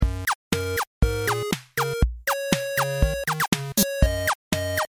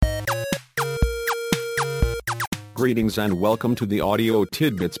Greetings and welcome to the Audio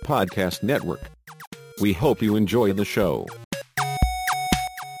Tidbits Podcast Network. We hope you enjoy the show.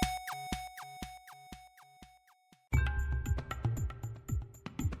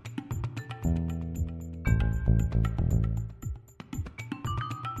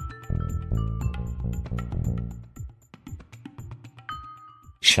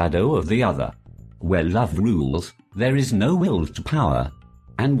 Shadow of the other. Where love rules, there is no will to power.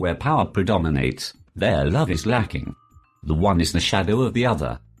 And where power predominates, there love is lacking. The one is the shadow of the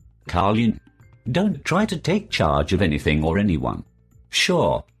other. Carl Jung. Don't try to take charge of anything or anyone.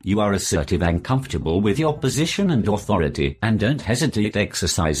 Sure, you are assertive and comfortable with your position and authority, and don't hesitate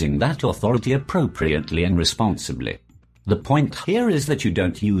exercising that authority appropriately and responsibly. The point here is that you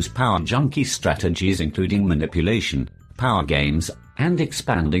don't use power junkie strategies including manipulation, power games, and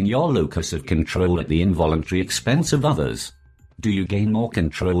expanding your locus of control at the involuntary expense of others. Do you gain more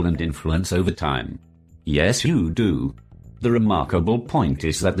control and influence over time? Yes, you do. The remarkable point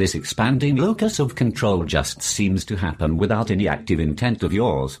is that this expanding locus of control just seems to happen without any active intent of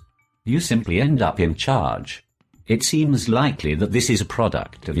yours. You simply end up in charge. It seems likely that this is a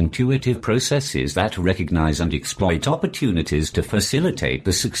product of intuitive processes that recognize and exploit opportunities to facilitate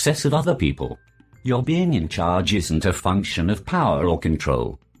the success of other people. Your being in charge isn't a function of power or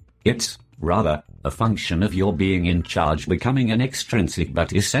control. It's, rather, a function of your being in charge becoming an extrinsic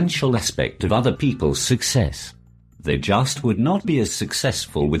but essential aspect of other people's success. They just would not be as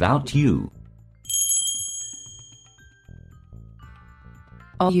successful without you.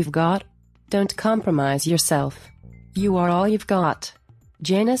 All you've got? Don't compromise yourself. You are all you've got.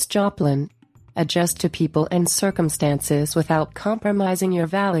 Janis Joplin. Adjust to people and circumstances without compromising your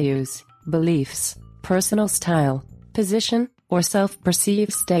values, beliefs, personal style, position, or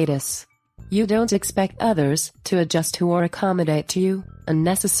self-perceived status. You don't expect others to adjust to or accommodate to you,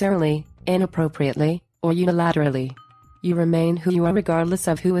 unnecessarily, inappropriately, or unilaterally. You remain who you are regardless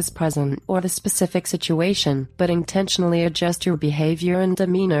of who is present or the specific situation, but intentionally adjust your behavior and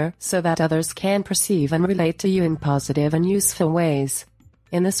demeanor so that others can perceive and relate to you in positive and useful ways.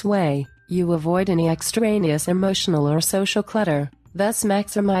 In this way, you avoid any extraneous emotional or social clutter, thus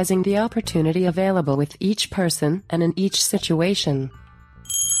maximizing the opportunity available with each person and in each situation.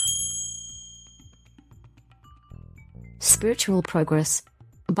 Spiritual progress.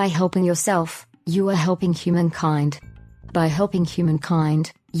 By helping yourself, you are helping humankind. By helping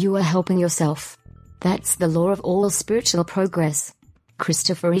humankind, you are helping yourself. That's the law of all spiritual progress.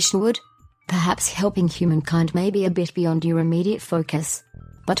 Christopher Isherwood. Perhaps helping humankind may be a bit beyond your immediate focus.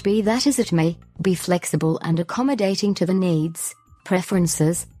 But be that as it may, be flexible and accommodating to the needs,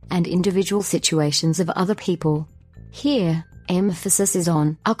 preferences, and individual situations of other people. Here, emphasis is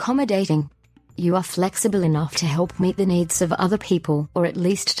on accommodating. You are flexible enough to help meet the needs of other people, or at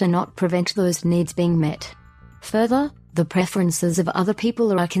least to not prevent those needs being met. Further, the preferences of other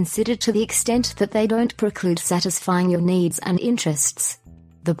people are considered to the extent that they don't preclude satisfying your needs and interests.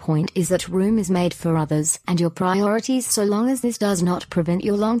 The point is that room is made for others and your priorities so long as this does not prevent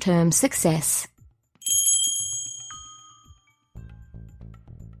your long-term success.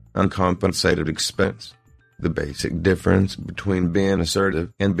 Uncompensated expense. The basic difference between being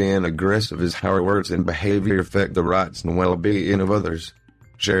assertive and being aggressive is how our words and behavior affect the rights and well-being of others.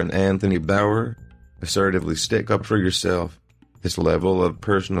 Sharon Anthony Bauer. Assertively stick up for yourself. This level of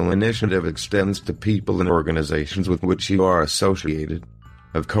personal initiative extends to people and organizations with which you are associated.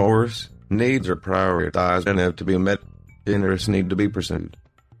 Of course, needs are prioritized and have to be met. Interests need to be pursued.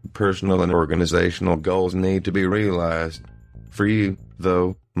 Personal and organizational goals need to be realized. For you,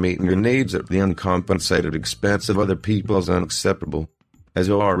 though, meeting your needs at the uncompensated expense of other people is unacceptable. As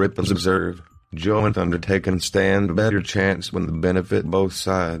O.R. Ripples observed, joint undertakings stand a better chance when they benefit both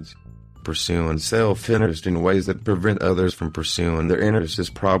sides. Pursuing self-interest in ways that prevent others from pursuing their interests is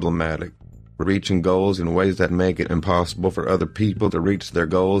problematic. Reaching goals in ways that make it impossible for other people to reach their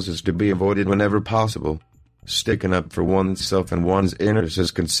goals is to be avoided whenever possible. Sticking up for oneself and one's interests is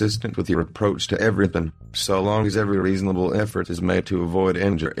consistent with your approach to everything, so long as every reasonable effort is made to avoid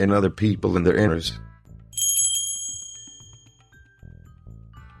injuring other people and their interests.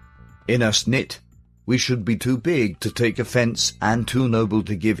 In a snit, we should be too big to take offense and too noble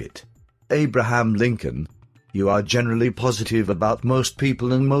to give it. Abraham Lincoln. You are generally positive about most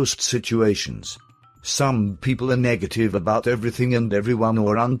people and most situations. Some people are negative about everything and everyone,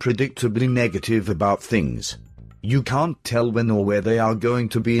 or unpredictably negative about things. You can't tell when or where they are going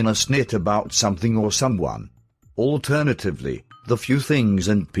to be in a snit about something or someone. Alternatively, the few things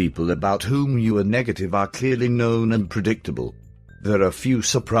and people about whom you are negative are clearly known and predictable. There are few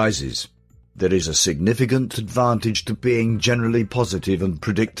surprises. There is a significant advantage to being generally positive and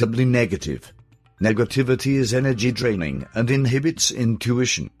predictably negative. Negativity is energy draining and inhibits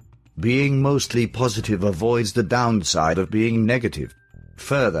intuition. Being mostly positive avoids the downside of being negative.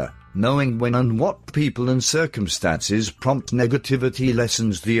 Further, knowing when and what people and circumstances prompt negativity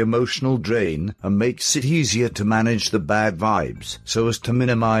lessens the emotional drain and makes it easier to manage the bad vibes so as to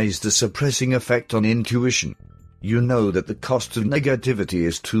minimize the suppressing effect on intuition. You know that the cost of negativity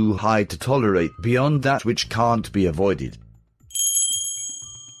is too high to tolerate beyond that which can't be avoided.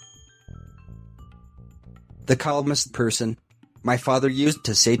 The calmest person. My father used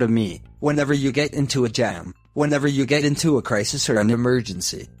to say to me, whenever you get into a jam, whenever you get into a crisis or an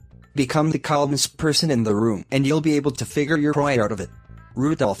emergency, become the calmest person in the room and you'll be able to figure your way out of it.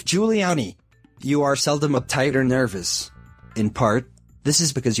 Rudolph Giuliani. You are seldom uptight or nervous. In part, this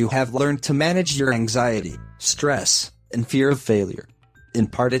is because you have learned to manage your anxiety, stress, and fear of failure. In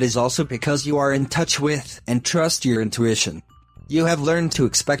part it is also because you are in touch with and trust your intuition. You have learned to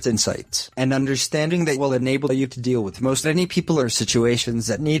expect insights and understanding that will enable you to deal with most any people or situations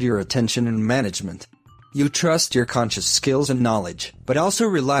that need your attention and management. You trust your conscious skills and knowledge, but also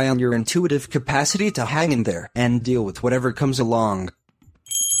rely on your intuitive capacity to hang in there and deal with whatever comes along.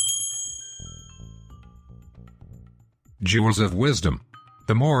 Jewels of wisdom.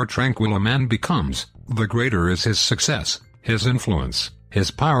 The more tranquil a man becomes, the greater is his success, his influence, his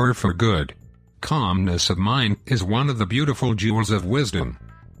power for good. Calmness of mind is one of the beautiful jewels of wisdom.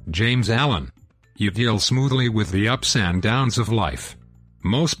 James Allen. You deal smoothly with the ups and downs of life.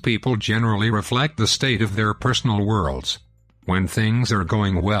 Most people generally reflect the state of their personal worlds. When things are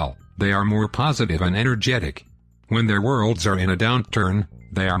going well, they are more positive and energetic. When their worlds are in a downturn,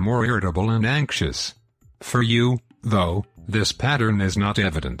 they are more irritable and anxious. For you, though, this pattern is not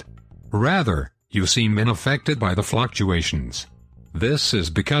evident. Rather, you seem unaffected by the fluctuations. This is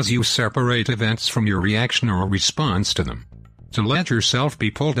because you separate events from your reaction or response to them. To let yourself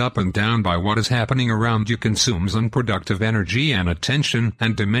be pulled up and down by what is happening around you consumes unproductive energy and attention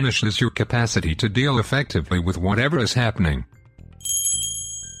and diminishes your capacity to deal effectively with whatever is happening.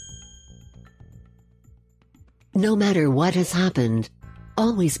 No matter what has happened,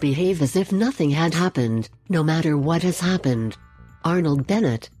 always behave as if nothing had happened, no matter what has happened. Arnold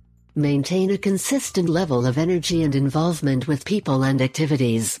Bennett. Maintain a consistent level of energy and involvement with people and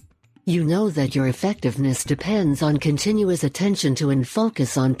activities. You know that your effectiveness depends on continuous attention to and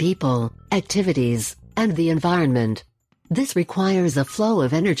focus on people, activities, and the environment. This requires a flow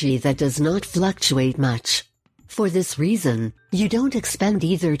of energy that does not fluctuate much. For this reason, you don't expend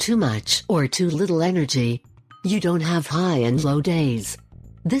either too much or too little energy. You don't have high and low days.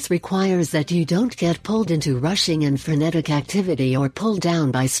 This requires that you don't get pulled into rushing and frenetic activity or pulled down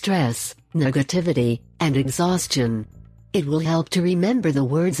by stress, negativity, and exhaustion. It will help to remember the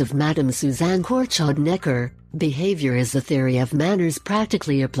words of Madame Suzanne Korchod-Necker, behavior is the theory of manners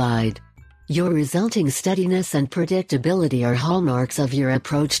practically applied. Your resulting steadiness and predictability are hallmarks of your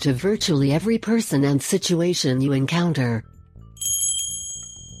approach to virtually every person and situation you encounter.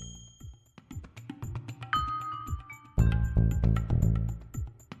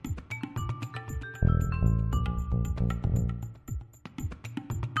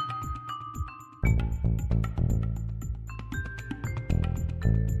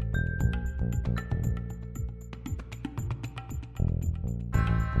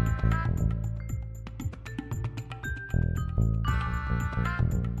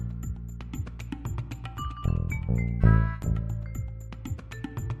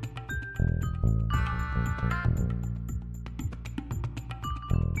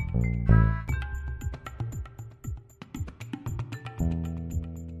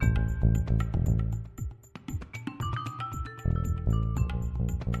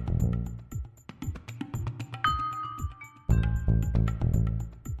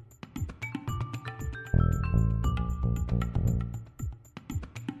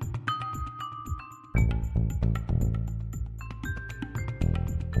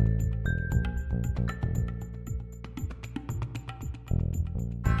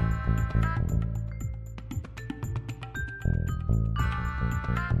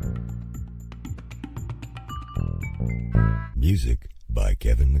 Music by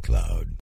Kevin MacLeod.